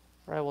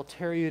 or I will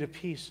tear you to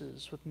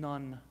pieces with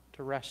none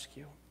to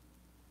rescue.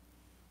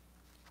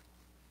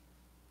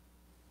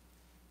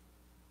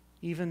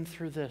 Even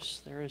through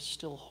this, there is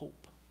still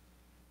hope.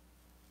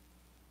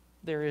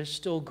 There is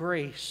still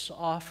grace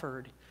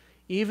offered,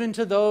 even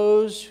to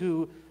those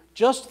who,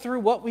 just through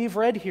what we've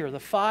read here, the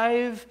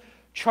 5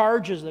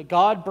 charges that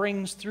God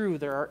brings through,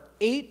 there are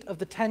 8 of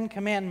the 10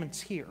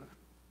 commandments here.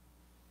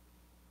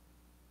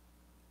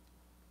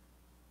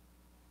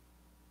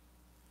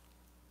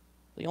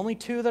 The only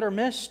 2 that are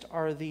missed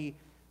are the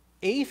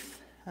 8th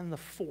and the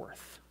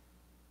 4th.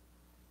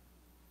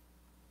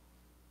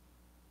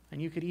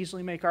 And you could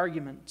easily make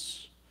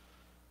arguments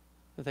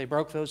that they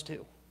broke those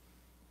 2.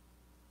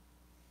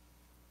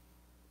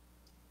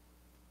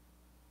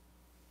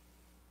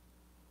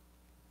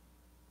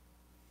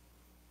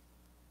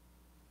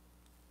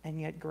 and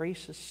yet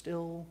grace is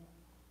still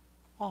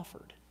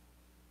offered.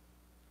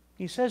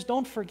 He says,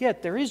 don't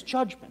forget, there is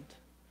judgment.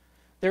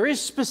 There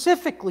is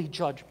specifically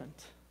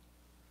judgment.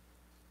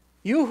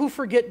 You who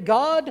forget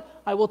God,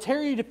 I will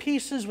tear you to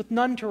pieces with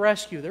none to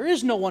rescue. There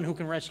is no one who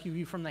can rescue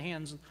you from the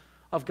hands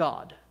of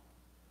God.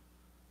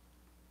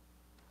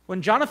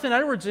 When Jonathan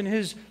Edwards in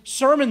his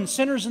sermon,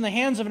 Sinners in the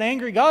Hands of an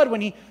Angry God,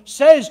 when he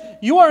says,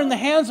 you are in the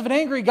hands of an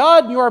angry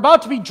God and you are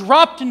about to be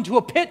dropped into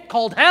a pit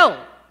called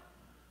hell,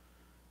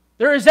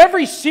 there is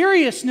every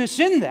seriousness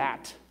in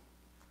that.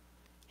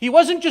 He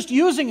wasn't just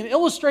using an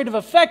illustrative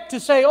effect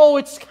to say, oh,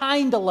 it's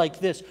kind of like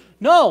this.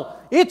 No,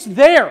 it's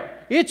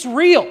there. It's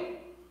real.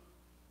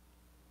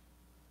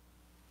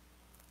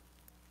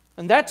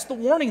 And that's the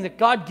warning that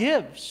God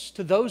gives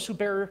to those who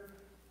bear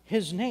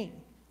His name.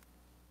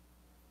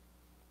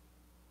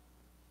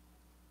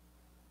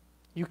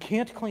 You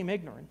can't claim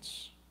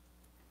ignorance,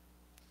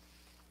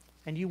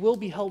 and you will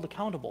be held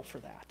accountable for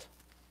that.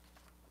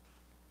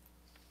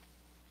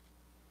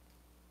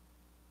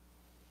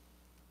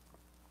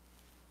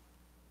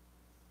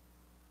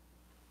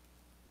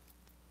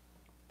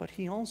 But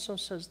He also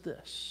says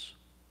this: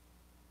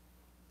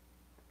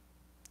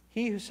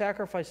 He who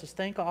sacrifices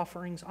thank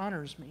offerings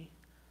honors me,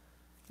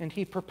 and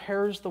He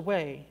prepares the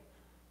way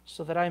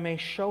so that I may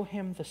show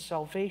him the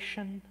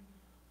salvation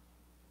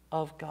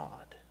of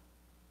God.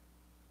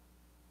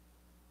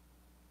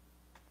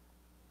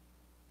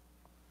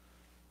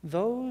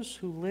 Those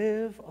who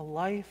live a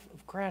life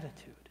of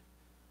gratitude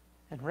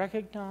and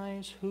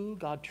recognize who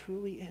God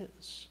truly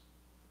is.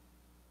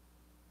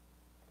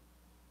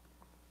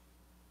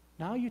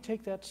 Now you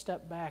take that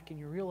step back and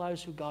you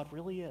realize who God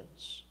really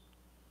is.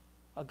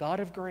 A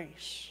God of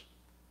grace.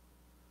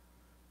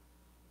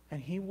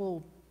 And He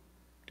will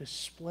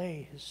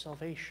display His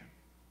salvation.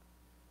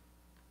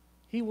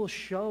 He will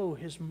show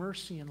His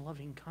mercy and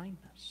loving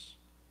kindness.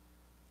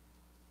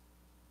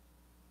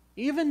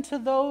 Even to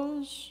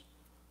those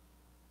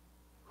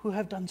who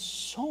have done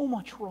so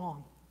much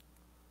wrong,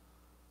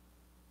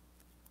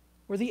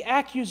 where the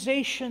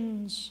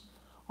accusations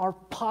are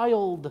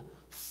piled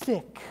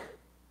thick,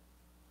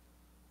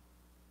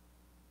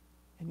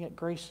 and yet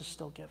grace is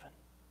still given.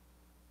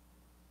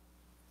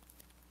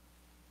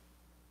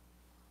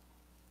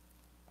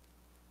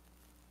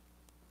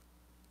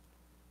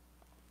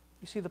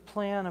 You see, the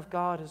plan of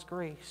God is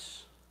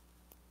grace.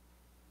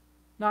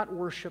 Not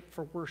worship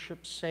for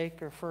worship's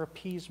sake or for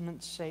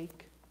appeasement's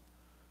sake.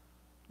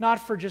 Not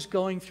for just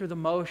going through the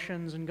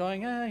motions and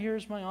going,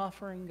 here's my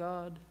offering,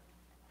 God.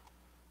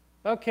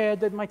 Okay, I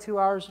did my 2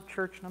 hours of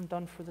church and I'm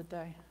done for the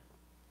day.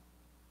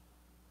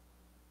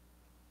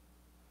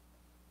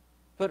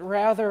 But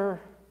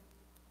rather,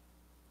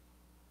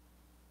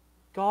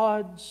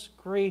 God's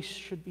grace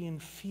should be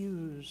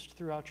infused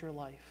throughout your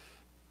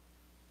life.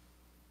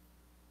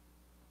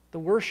 The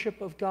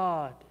worship of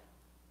God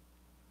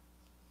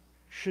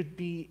should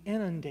be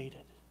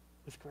inundated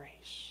with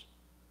grace.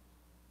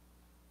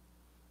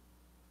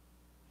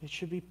 It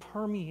should be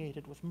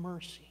permeated with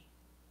mercy.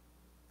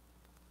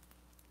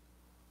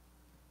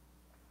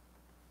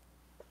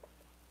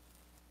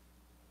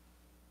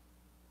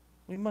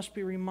 We must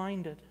be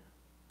reminded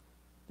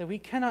that we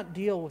cannot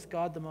deal with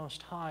God the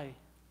Most High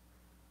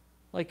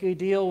like we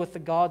deal with the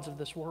gods of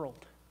this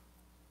world.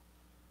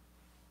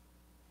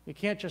 We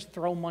can't just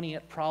throw money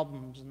at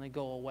problems and they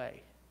go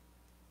away.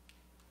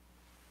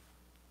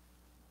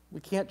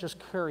 We can't just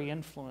carry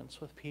influence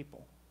with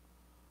people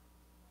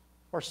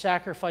or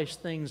sacrifice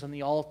things on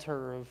the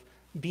altar of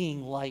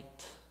being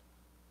liked.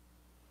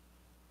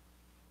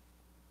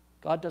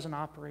 God doesn't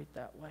operate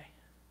that way.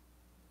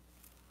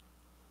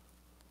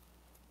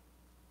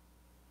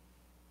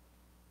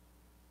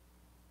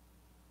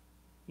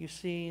 You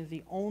see,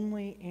 the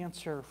only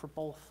answer for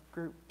both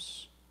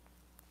groups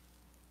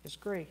is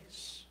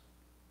grace.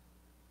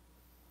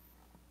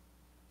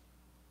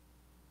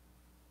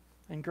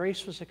 And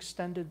grace was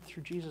extended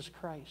through Jesus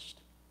Christ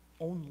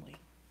only.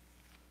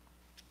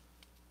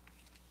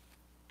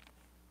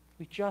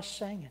 We just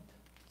sang it.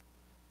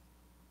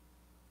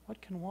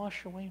 What can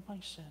wash away my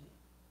sin?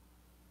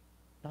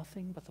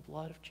 Nothing but the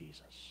blood of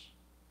Jesus.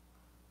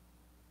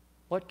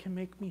 What can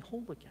make me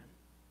whole again?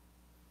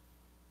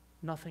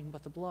 Nothing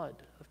but the blood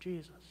of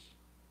Jesus.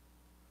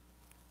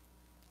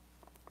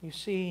 You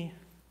see,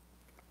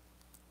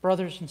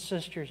 brothers and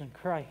sisters in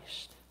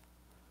Christ,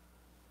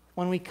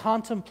 when we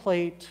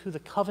contemplate who the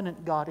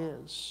covenant God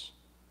is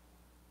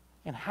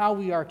and how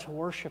we are to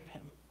worship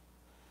Him,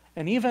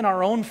 and even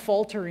our own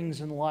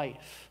falterings in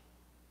life,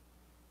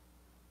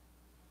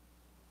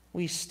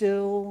 we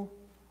still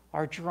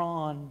are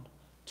drawn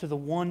to the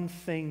one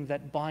thing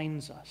that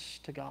binds us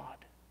to God.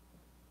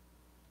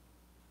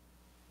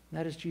 And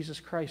that is Jesus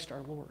Christ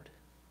our Lord.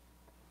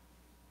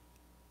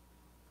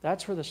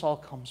 That's where this all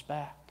comes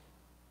back.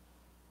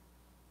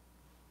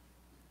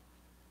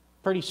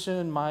 Pretty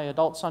soon my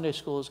adult Sunday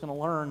school is going to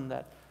learn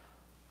that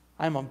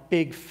I'm a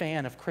big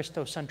fan of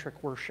Christocentric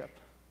worship.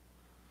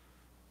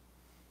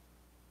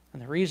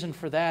 And the reason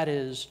for that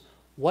is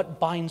what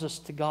binds us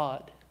to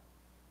God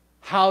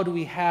How do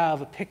we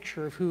have a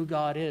picture of who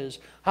God is?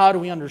 How do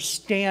we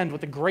understand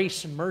what the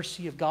grace and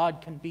mercy of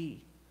God can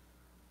be?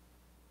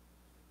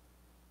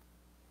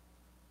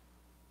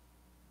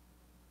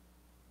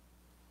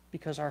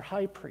 Because our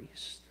high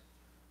priest,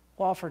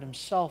 who offered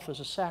himself as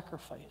a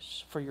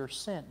sacrifice for your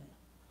sin,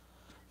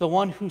 the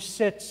one who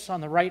sits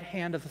on the right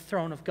hand of the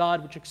throne of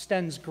God, which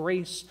extends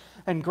grace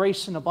and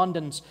grace in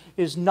abundance,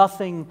 is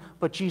nothing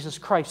but Jesus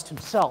Christ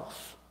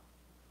himself.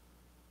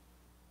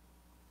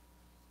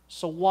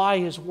 So why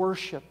is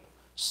worship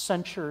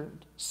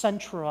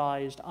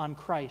centralized on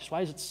Christ?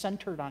 Why is it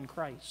centered on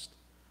Christ?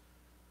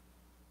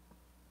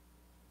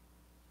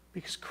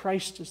 Because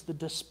Christ is the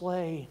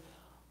display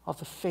of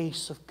the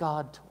face of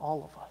God to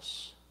all of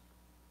us.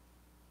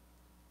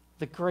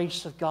 The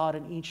grace of God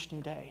in each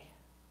new day.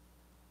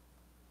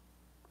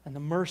 And the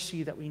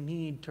mercy that we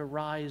need to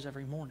rise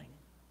every morning.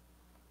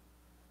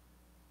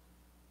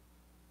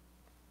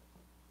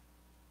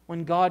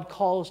 When God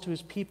calls to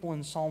his people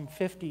in Psalm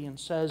 50 and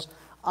says,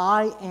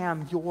 I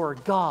am your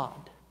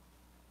God,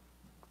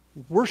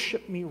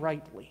 worship me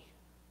rightly,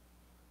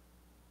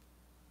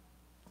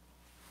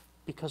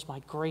 because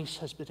my grace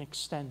has been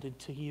extended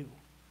to you,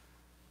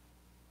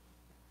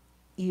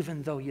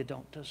 even though you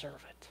don't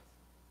deserve it.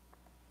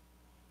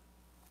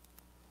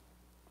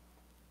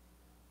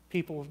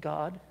 People of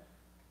God,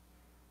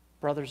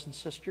 brothers and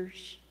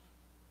sisters,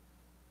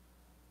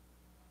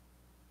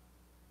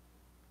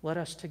 let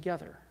us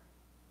together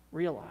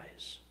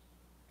realize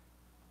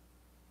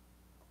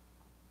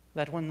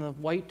that when the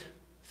white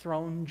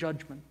throne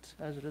judgment,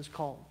 as it is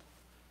called,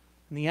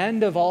 in the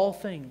end of all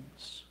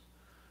things,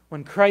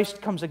 when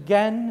Christ comes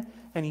again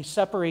and he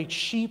separates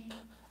sheep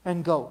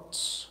and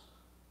goats,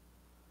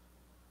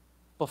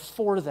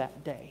 before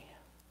that day,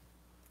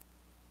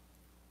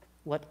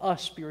 let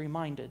us be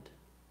reminded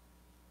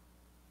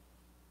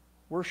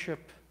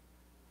worship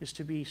is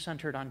to be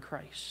centered on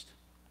Christ,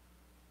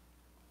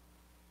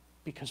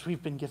 because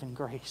we've been given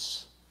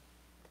grace,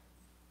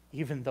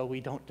 even though we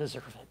don't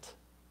deserve it.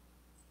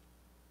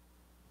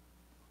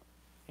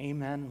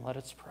 Amen. Let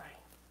us pray.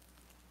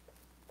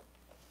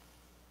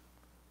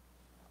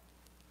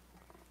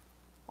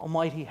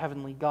 Almighty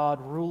Heavenly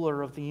God,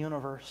 ruler of the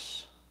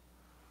universe,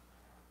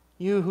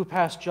 you who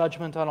pass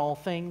judgment on all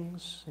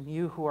things, and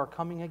you who are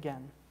coming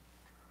again,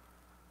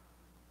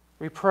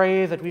 we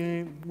pray that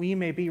we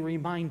may be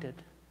reminded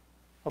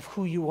of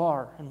who you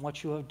are and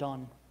what you have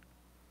done.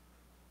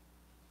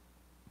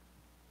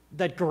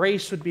 That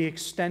grace would be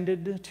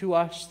extended to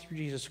us through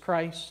Jesus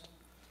Christ.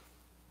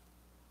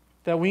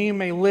 That we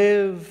may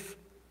live,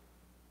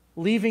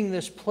 leaving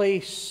this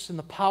place in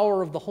the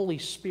power of the Holy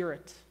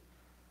Spirit,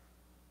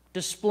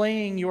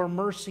 displaying your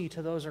mercy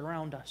to those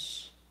around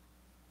us.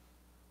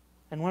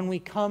 And when we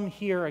come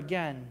here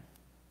again,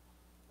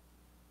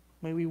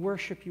 may we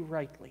worship you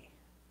rightly,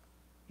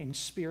 in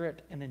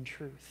spirit and in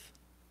truth,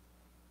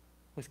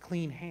 with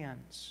clean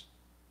hands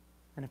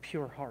and a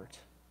pure heart.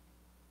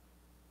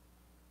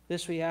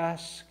 This we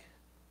ask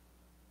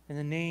in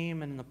the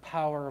name and in the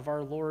power of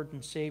our Lord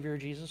and Savior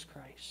Jesus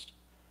Christ,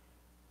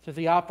 through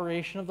the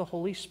operation of the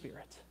Holy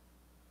Spirit.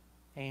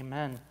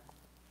 Amen.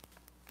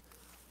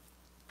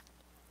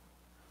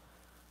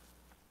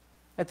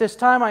 At this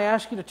time, I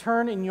ask you to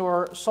turn in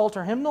your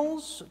Psalter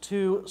hymnals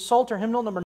to Psalter hymnal number